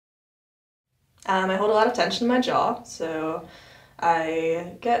I hold a lot of tension in my jaw, so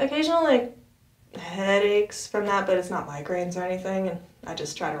I get occasional like headaches from that, but it's not migraines or anything, and I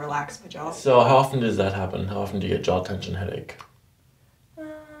just try to relax my jaw. So how often does that happen? How often do you get jaw tension headache?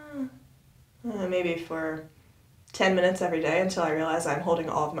 Maybe for 10 minutes every day until I realize I'm holding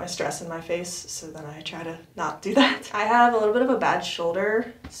all of my stress in my face, so then I try to not do that. I have a little bit of a bad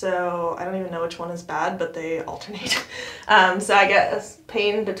shoulder, so I don't even know which one is bad, but they alternate. So I get a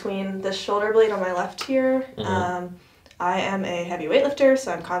pain between this shoulder blade on my left here. I am a heavy weightlifter,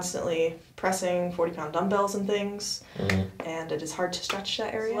 so I'm constantly pressing 40-pound dumbbells and things, and it is hard to stretch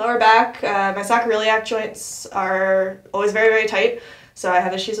that area. Lower back, my sacroiliac joints are always very, very tight, so I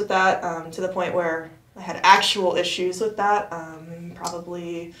have issues with that to the point where I had actual issues with that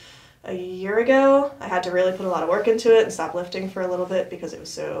probably a year ago. I had to really put a lot of work into it and stop lifting for a little bit because it was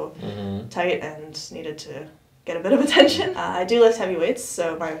so tight and needed to get a bit of attention. I do lift heavy weights,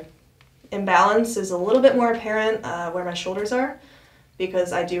 so my imbalance is a little bit more apparent where my shoulders are,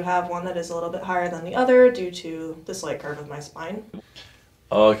 because I do have one that is a little bit higher than the other due to the slight curve of my spine.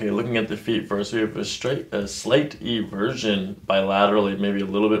 Okay, looking at the feet first, we have a slight eversion bilaterally, maybe a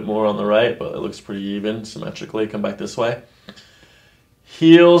little bit more on the right, but it looks pretty even symmetrically. Come back this way.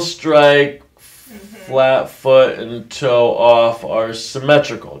 Heel strike, flat foot and toe off are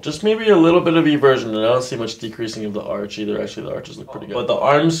symmetrical. Just maybe a little bit of eversion, and I don't see much decreasing of the arch either. Actually, the arches look pretty good. But the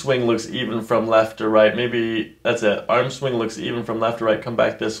arm swing looks even from left to right. Maybe that's it. Arm swing looks even from left to right. Come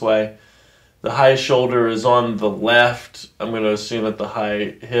back this way. The high shoulder is on the left. I'm going to assume that the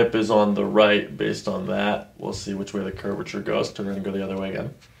high hip is on the right based on that. We'll see which way the curvature goes. Turn around and go the other way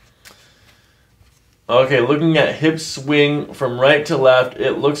again. Okay, looking at hip swing from right to left,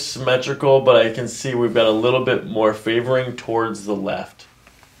 it looks symmetrical, but I can see we've got a little bit more favoring towards the left.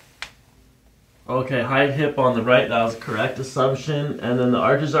 Okay, high hip on the right, that was a correct assumption. And then the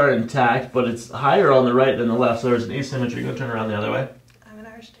arches are intact, but it's higher on the right than the left, so there's an asymmetry. Go turn around the other way. I'm an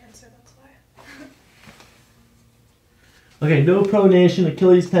Irish dancer, that's why. Okay, no pronation,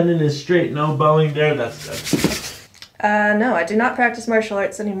 Achilles tendon is straight, no bowing there, that's good. No, I do not practice martial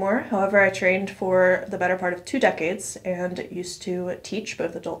arts anymore. However, I trained for the better part of 2 decades and used to teach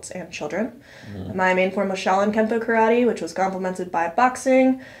both adults and children. My main form was Shaolin Kempo Karate, which was complemented by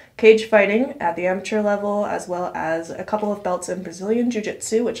boxing, cage fighting at the amateur level, as well as a couple of belts in Brazilian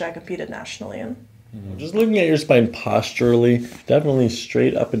Jiu-Jitsu, which I competed nationally in. Just looking at your spine posturally, definitely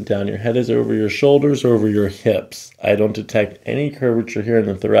straight up and down. Your head is over your shoulders, over your hips. I don't detect any curvature here in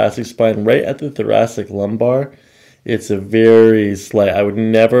the thoracic spine, right at the thoracic lumbar. It's a very slight, I would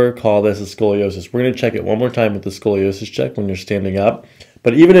never call this a scoliosis. We're going to check it one more time with the scoliosis check when you're standing up.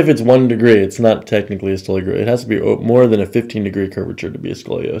 But even if it's 1 degree, it's not technically a scoliosis. It has to be more than a 15-degree curvature to be a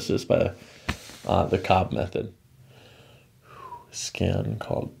scoliosis by the Cobb method. Scan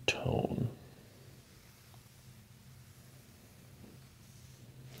called tone.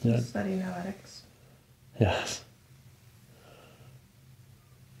 Yeah. Study noetics. Yes.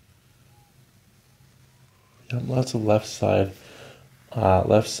 Lots of left side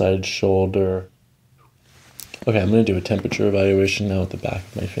shoulder. Okay, I'm going to do a temperature evaluation now with the back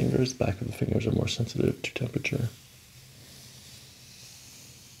of my fingers. The back of the fingers are more sensitive to temperature.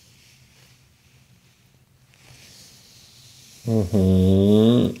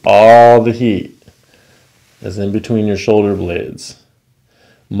 All the heat is in between your shoulder blades.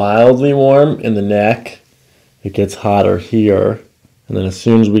 Mildly warm in the neck. It gets hotter here. And then as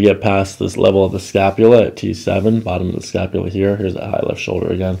soon as we get past this level of the scapula at T7, bottom of the scapula here, here's that high left shoulder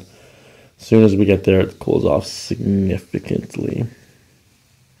again. As soon as we get there, it cools off significantly.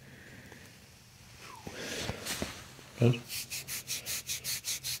 Good.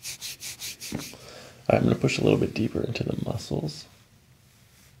 All right, I'm going to push a little bit deeper into the muscles.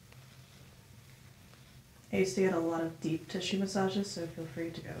 I used to get a lot of deep tissue massages, so feel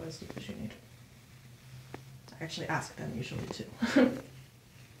free to go as deep as you need. I actually ask them usually too.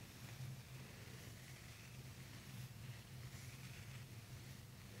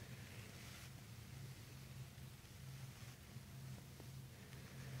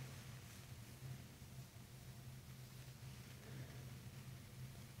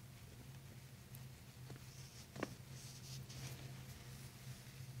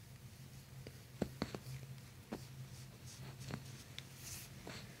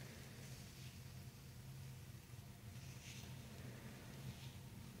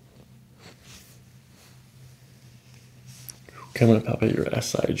 Okay, I'm going to palpate your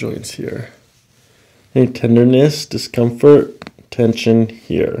SI joints here. Any tenderness, discomfort, tension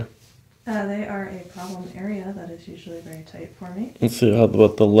here? They are a problem area that is usually very tight for me. Let's see, how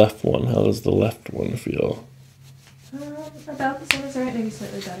about the left one? How does the left one feel? About the same as the right, maybe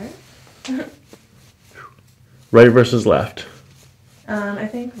slightly better. Right versus left. I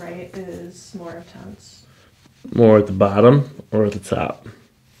think right is more tense. More at the bottom or at the top?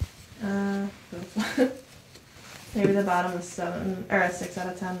 Both. Maybe the bottom is 7 or a 6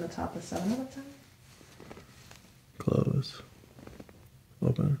 out of 10. The top is 7 out of 10. Close.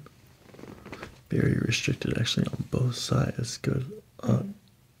 Open. Very restricted actually on both sides. Good.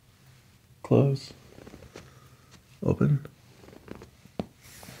 Close. Open.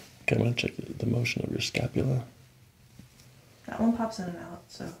 Okay, I'm going to check the motion of your scapula. That one pops in and out,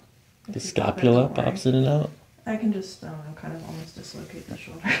 so... The scapula pops in and out? I can just, I don't know, kind of almost dislocate the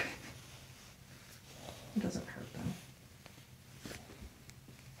shoulder. It doesn't hurt them.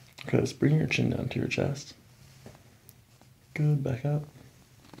 Okay, let's bring your chin down to your chest. Good, back up.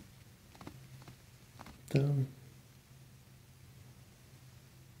 Down.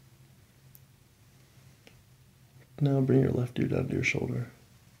 Now bring your left ear down to your shoulder.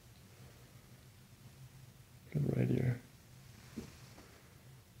 Good, right ear.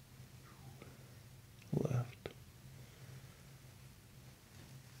 Left.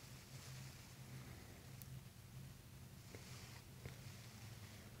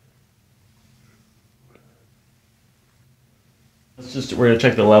 We're gonna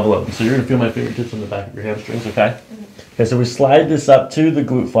check the level up. So you're gonna feel my fingertips on the back of your hamstrings, okay? Okay, so we slide this up to the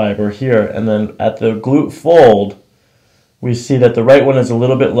glute fiber here, and then at the glute fold, we see that the right one is a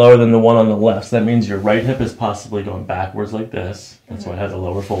little bit lower than the one on the left. So that means your right hip is possibly going backwards like this. That's why it has a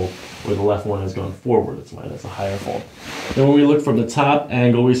lower fold. Where the left one is going forward. That's why it has a higher fold. Then when we look from the top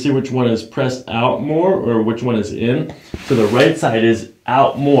angle, we see which one is pressed out more or which one is in. So the right side is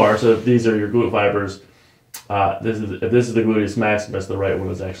out more. So if these are your glute fibers, if this is the gluteus maximus, the right one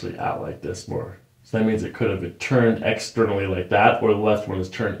is actually out like this more. So that means it could have been turned externally like that, or the left one is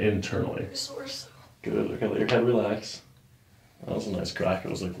turned internally. Good. Okay, let your head relax. That was a nice crack. It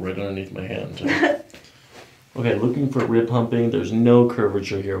was like right underneath my hand. Okay, looking for rib humping. There's no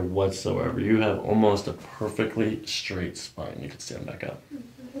curvature here whatsoever. You have almost a perfectly straight spine. You can stand back up.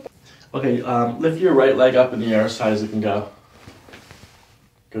 Okay, lift your right leg up in the air as high as it can go.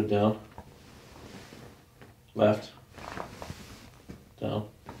 Good, down. Left. Down.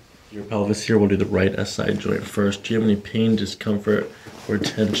 Your pelvis here, we'll do the right SI joint first. Do you have any pain, discomfort, or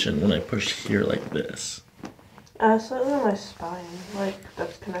tension when I push here like this? Slightly on my spine, like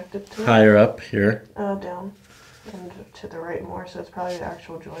that's connected to it. Higher up here. Down. And to the right more, so it's probably the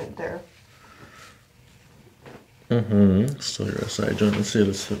actual joint there. Still your SI joint. Let's see,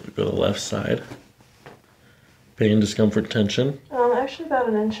 let's go to the left side. Pain, discomfort, tension. Actually about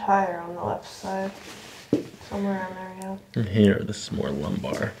an inch higher on the left side. Somewhere around there, yeah. And here, this is more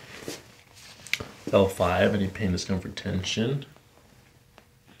lumbar. L5, any pain, discomfort, tension?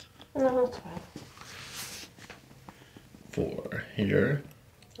 No, that's fine. 4 here.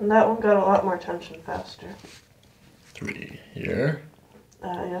 And that one got a lot more tension faster. 3 here.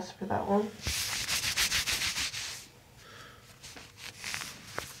 Yes, for that one.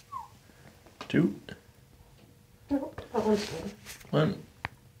 2. Nope, that one's good. 1.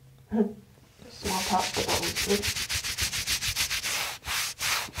 Small pop, but that one's good.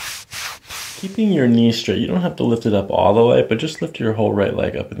 Keeping your knee straight. You don't have to lift it up all the way, but just lift your whole right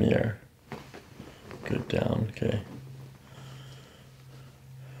leg up in the air. Good, down, okay.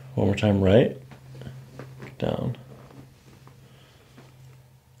 One more time, right. Down.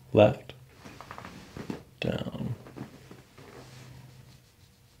 Left. Down.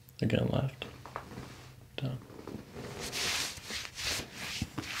 Again, left. Down.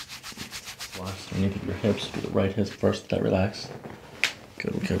 Relax underneath your hips. Do the right hip first. That relax.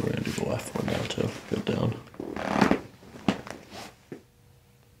 Good. Okay, we're gonna do the left one now too. Good, down.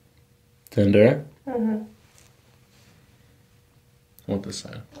 Tender. What this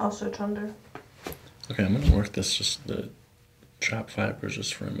side? Also tender. Okay, I'm gonna work this just the trap fibers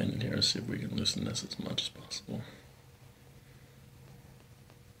just for a minute here. See if we can loosen this as much as possible.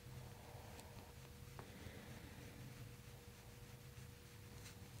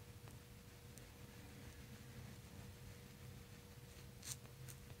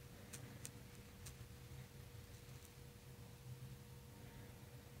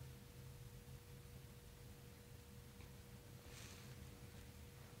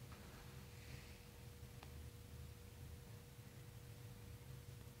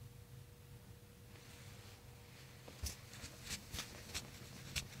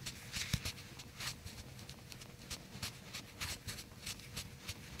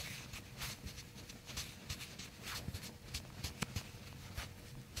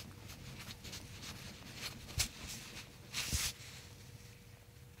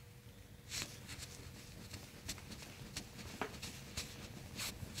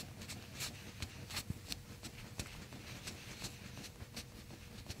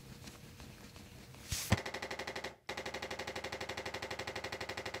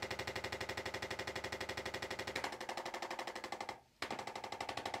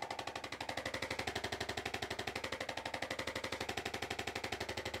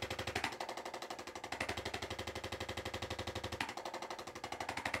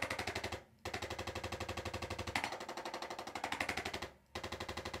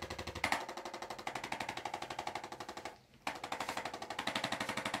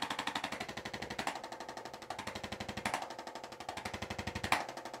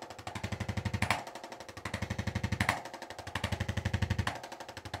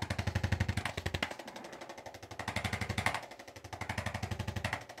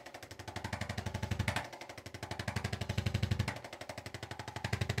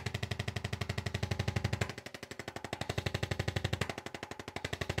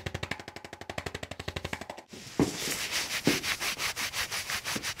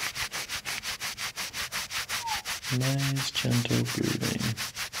 Nice gentle breathing.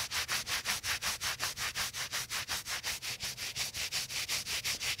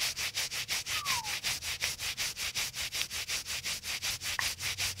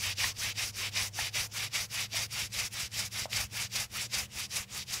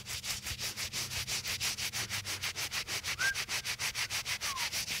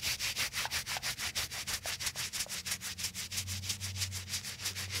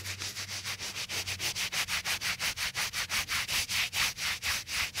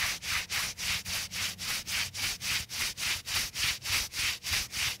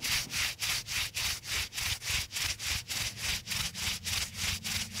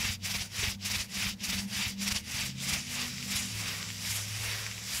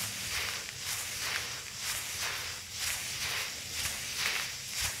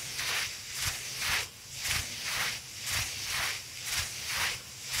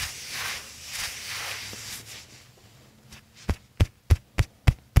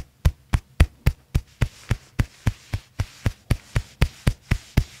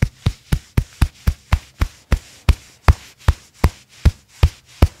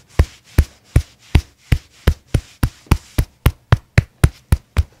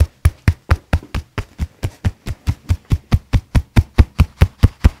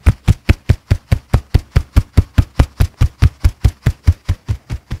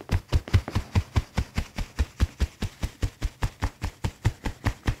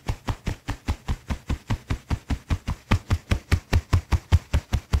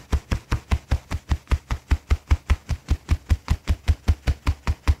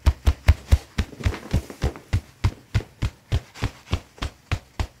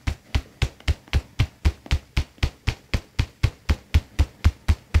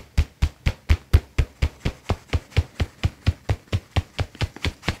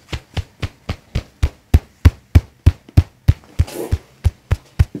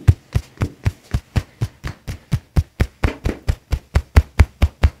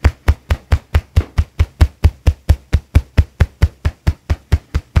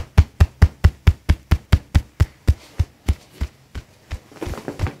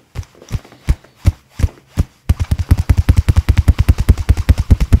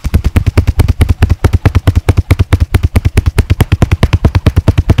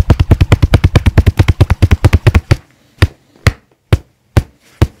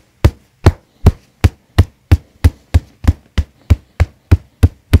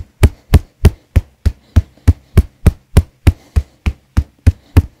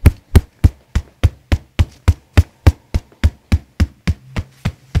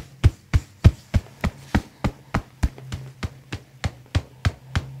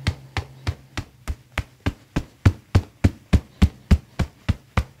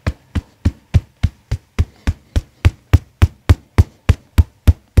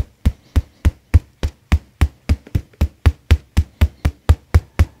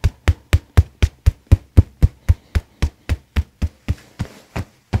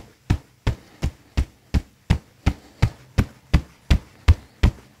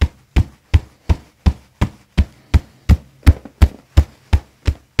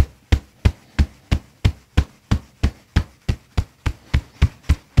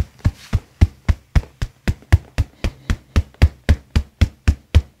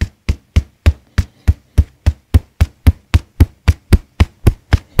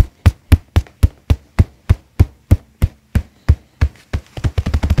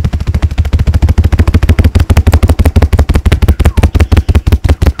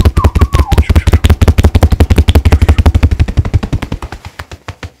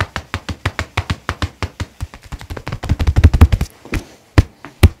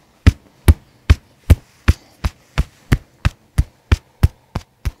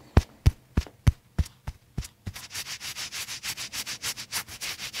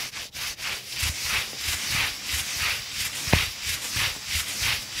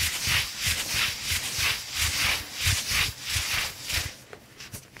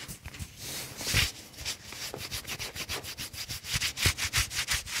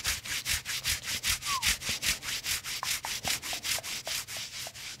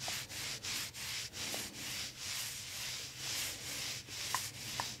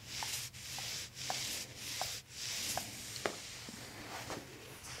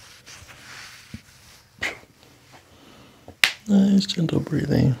 Nice gentle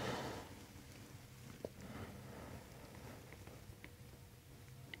breathing.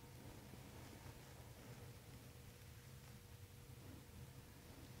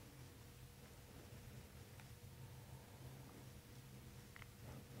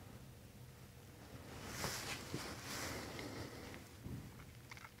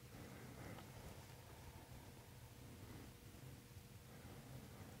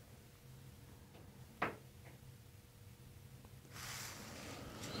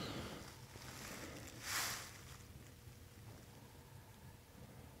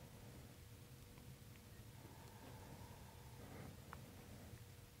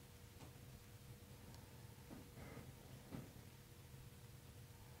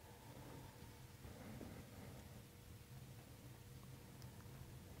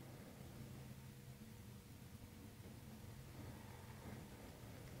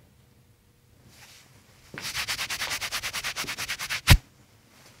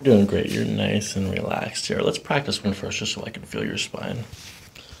 You're doing great. You're nice and relaxed here. Let's practice one first just so I can feel your spine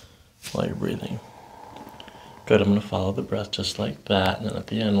while you're breathing. Good. I'm going to follow the breath just like that. And then at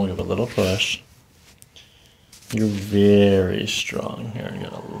the end, we'll give a little push. You're very strong here. You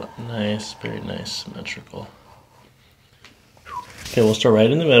got a nice, very nice symmetrical. Okay, we'll start right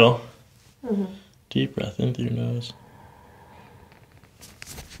in the middle. Deep breath in through your nose.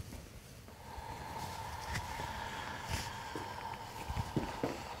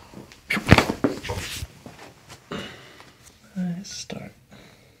 Nice start.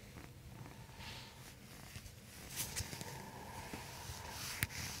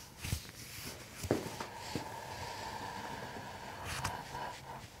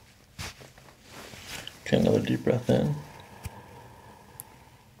 Okay, another deep breath in.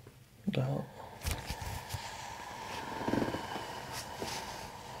 Out. All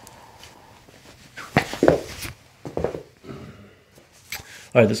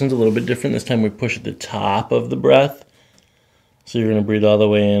right, this one's a little bit different. This time we push at the top of the breath. So you're going to breathe all the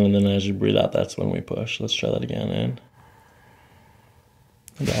way in, and then as you breathe out, that's when we push. Let's try that again. In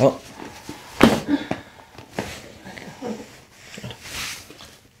and out. Good.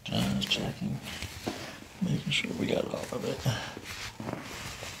 Just checking. Making sure we got all of it.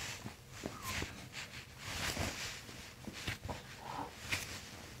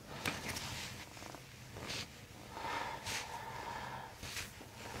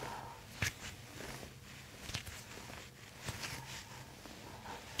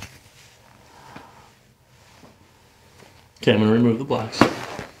 Okay, I'm going to remove the blocks.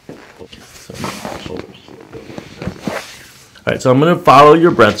 So, shoulders. All right, so I'm going to follow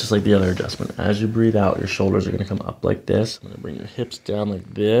your breath just like the other adjustment. As you breathe out, your shoulders are going to come up like this. I'm going to bring your hips down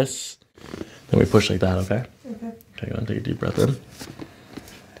like this. Then we push like that, okay? Okay. Okay, go ahead and take a deep breath in.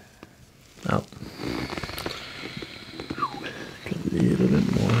 Out. A little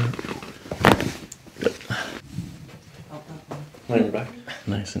bit more. Good. Laying your back.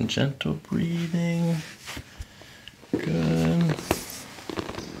 Nice and gentle breathing. Good.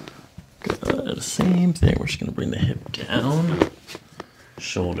 Good. Same thing. We're just going to bring the hip down.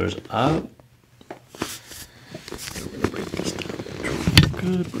 Shoulders up. We're going to bring this down.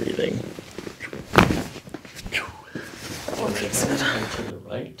 Good breathing. To the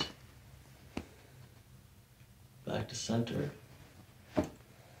right. Back to center.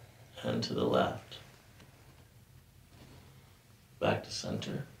 And to the left. Back to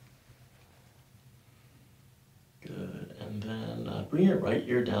center. Good, and then bring your right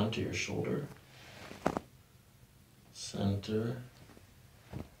ear down to your shoulder. Center.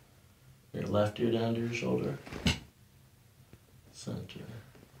 Your left ear down to your shoulder. Center.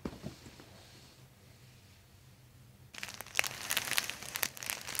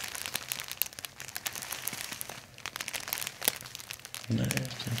 Nice,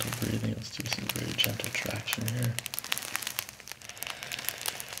 gentle breathing. Let's do some very gentle traction here.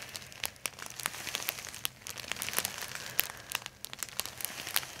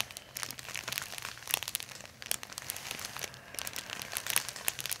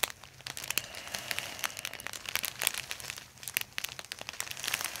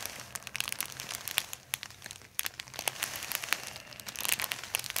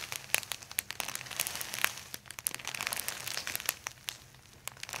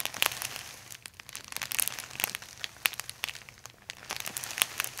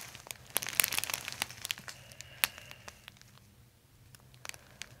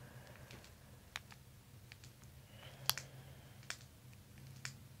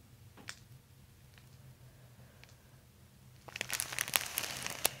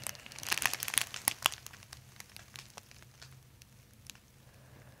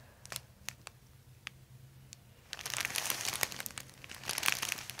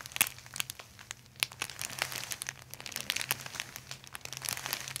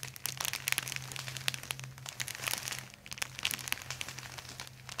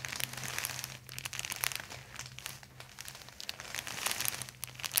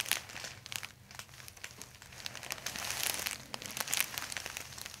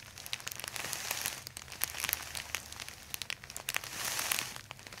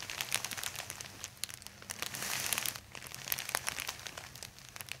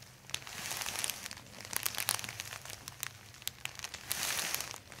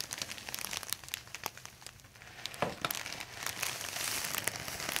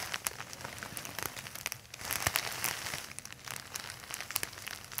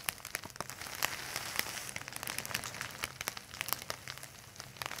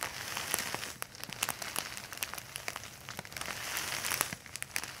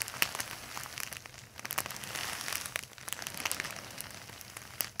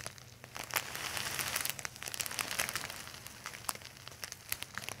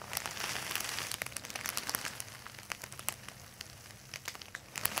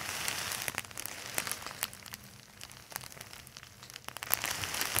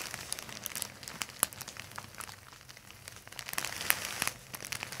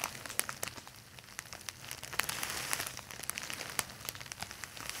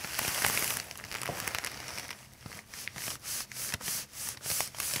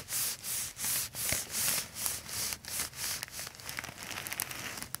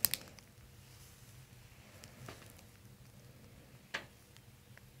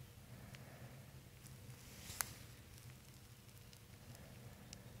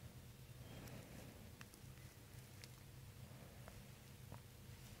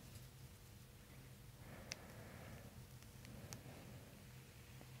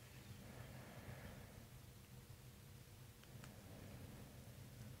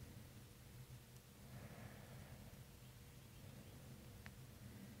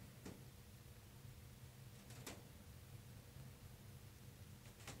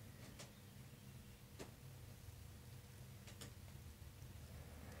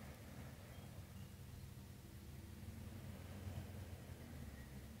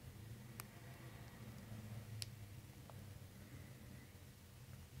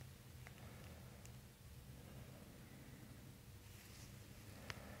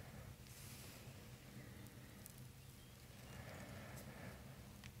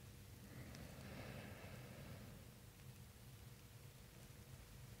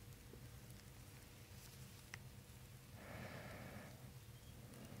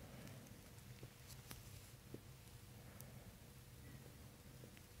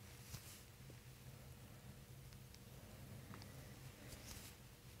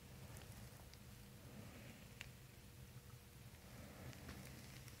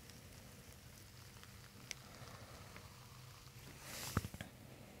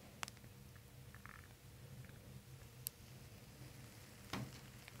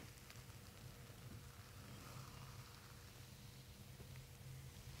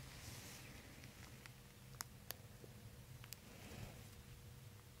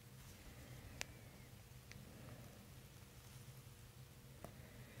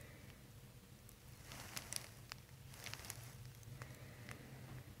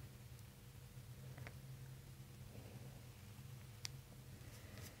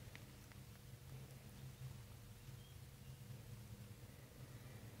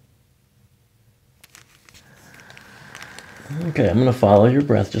 Okay, I'm gonna follow your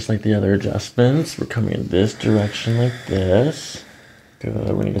breath just like the other adjustments. We're coming in this direction like this. Good.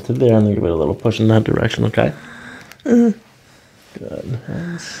 We're gonna get to there and then give it a little push in that direction, okay? Good.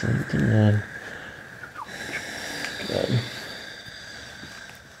 And sinking in. Good.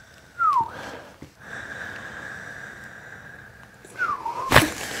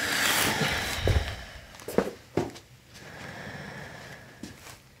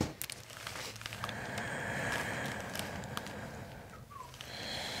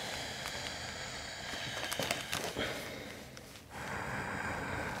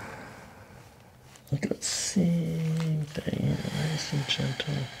 Good. Same thing. Nice and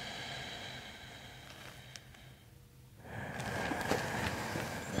gentle.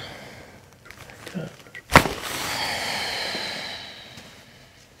 Good.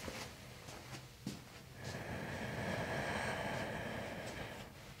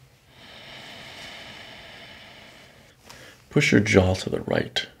 Push your jaw to the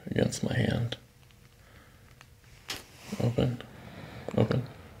right against my hand. Open. Open.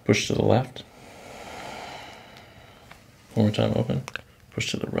 Push to the left. One more time, open.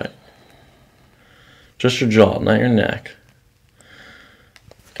 Push to the right. Just your jaw, not your neck.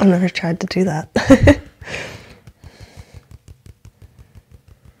 I've never tried to do that.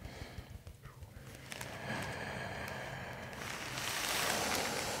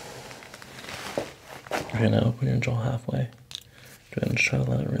 Okay, now open your jaw halfway. Go ahead and just try to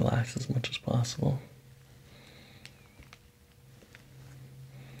let it relax as much as possible.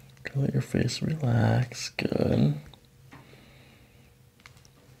 Go let your face relax. Good.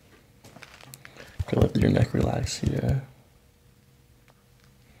 Go let your neck relax here.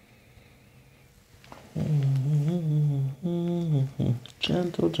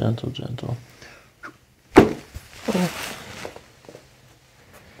 Gentle, gentle, gentle.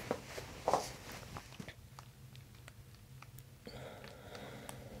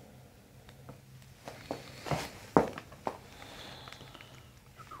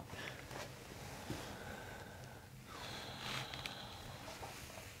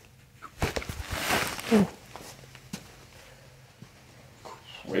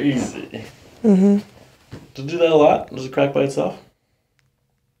 Crazy. Mm-hmm. Did you do that a lot? Does it crack by itself?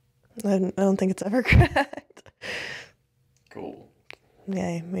 I don't think it's ever cracked. Cool.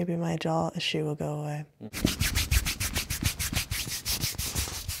 Yeah, maybe my jaw issue will go away.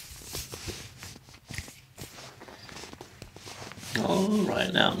 All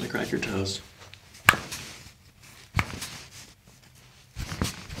right, now I'm gonna crack your toes.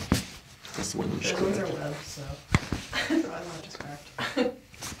 That's the one that just Those ones cracked. are webbed, so I'm not just cracked.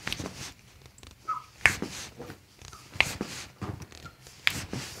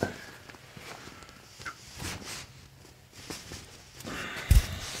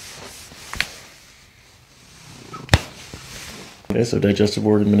 Okay, so digestive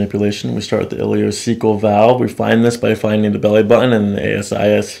organ manipulation. We start with the ileocecal valve. We find this by finding the belly button and the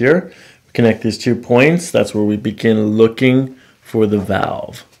ASIS here. We connect these 2 points. That's where we begin looking for the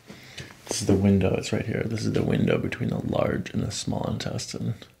valve. This is the window. It's right here. This is the window between the large and the small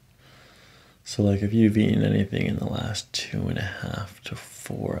intestine. So like if you've eaten anything in the last 2.5 to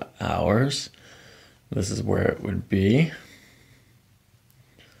 4 hours, this is where it would be.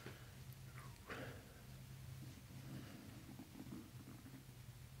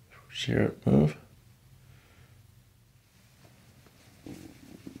 Hear it move.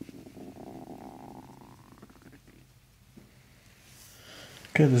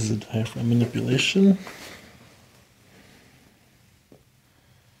 Okay, this is a diaphragm manipulation.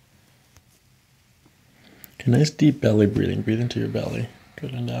 Okay, nice deep belly breathing. Breathe into your belly.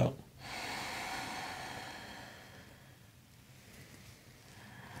 Good and out.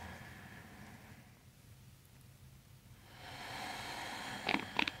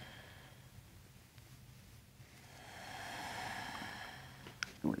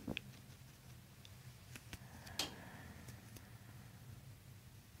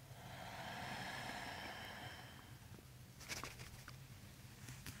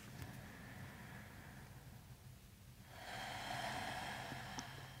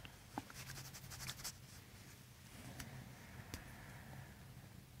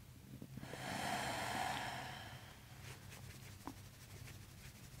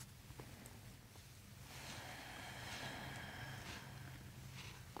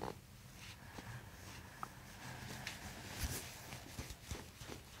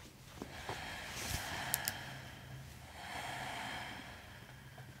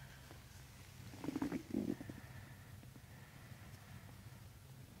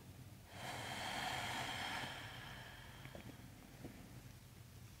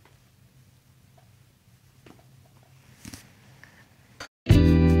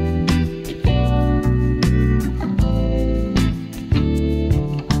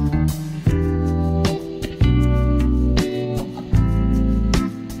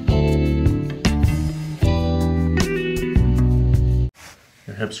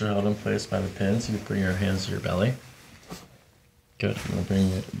 hips are held in place by the pins. You bring your hands to your belly. Good. I'm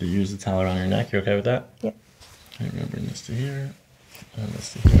going to use the towel around your neck. You okay with that? Yep. I'm going to bring this to here and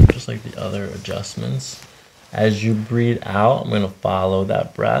this to here, just like the other adjustments. As you breathe out, I'm going to follow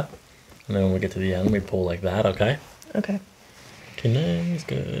that breath. And then when we get to the end, we pull like that, okay? Okay. Okay, nice,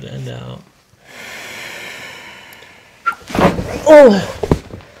 good, and out. Oh,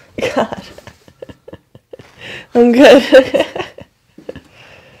 God. I'm good.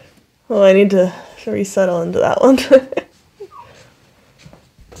 Oh, I need to resettle into that one.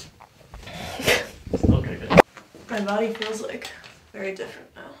 Okay, good. My body feels like very different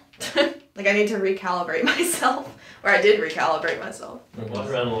now. Like I need to recalibrate myself. Or I did recalibrate myself. Walk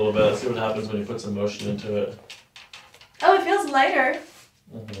around a little bit. Let's see what happens when you put some motion into it. Oh, it feels lighter.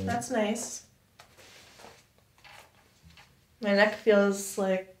 Mm-hmm. That's nice. My neck feels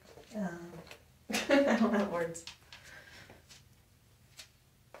like... I don't have words.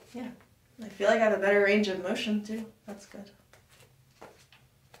 Yeah. I feel like I have a better range of motion too. That's good.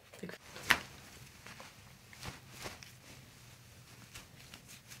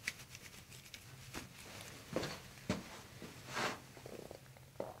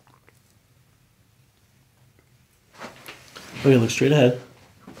 Okay, look straight ahead.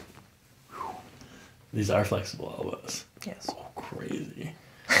 These are flexible elbows. Yes. So crazy.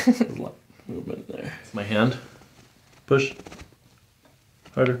 There's a lot of movement there. My hand. Push.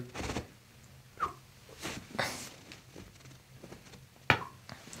 Harder.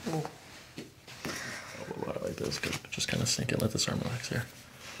 Oh, like this. Good. Just kind of sink it. Let this arm relax here.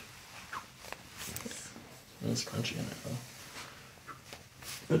 It's crunchy in it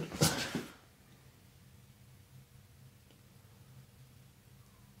though. Good.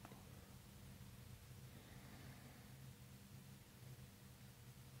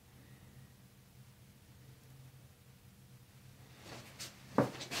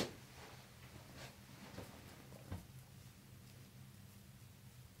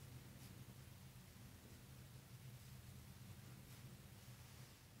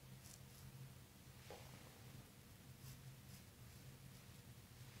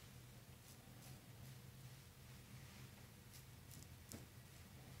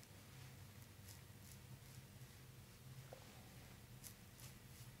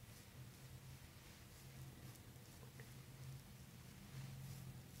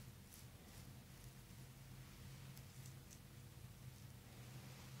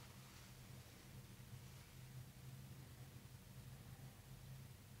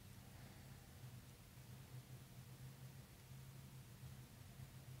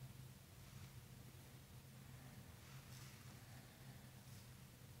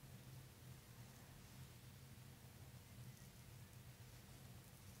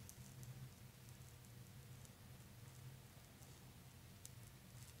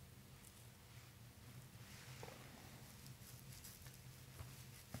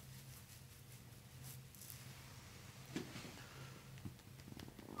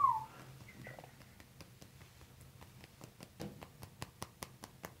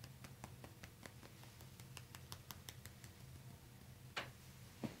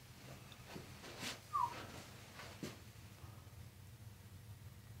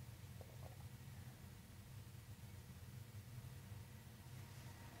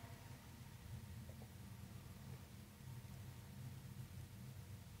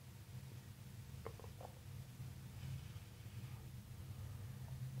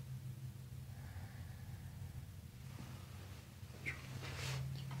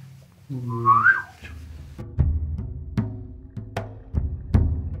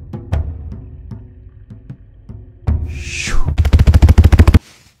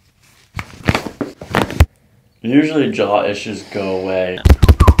 Usually jaw issues go away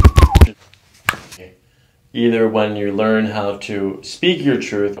either when you learn how to speak your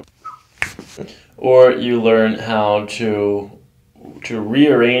truth or you learn how to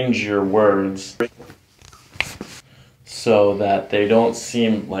rearrange your words so that they don't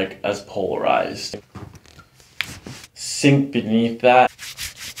seem like as polarized. Sink beneath that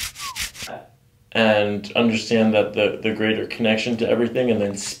and understand that the greater connection to everything, and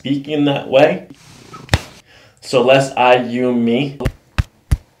then speak in that way. So less I, you, me,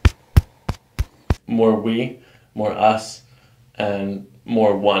 more we, more us, and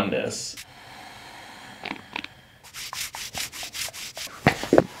more oneness.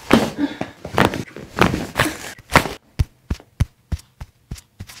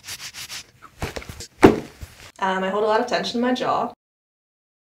 I hold a lot of tension in my jaw.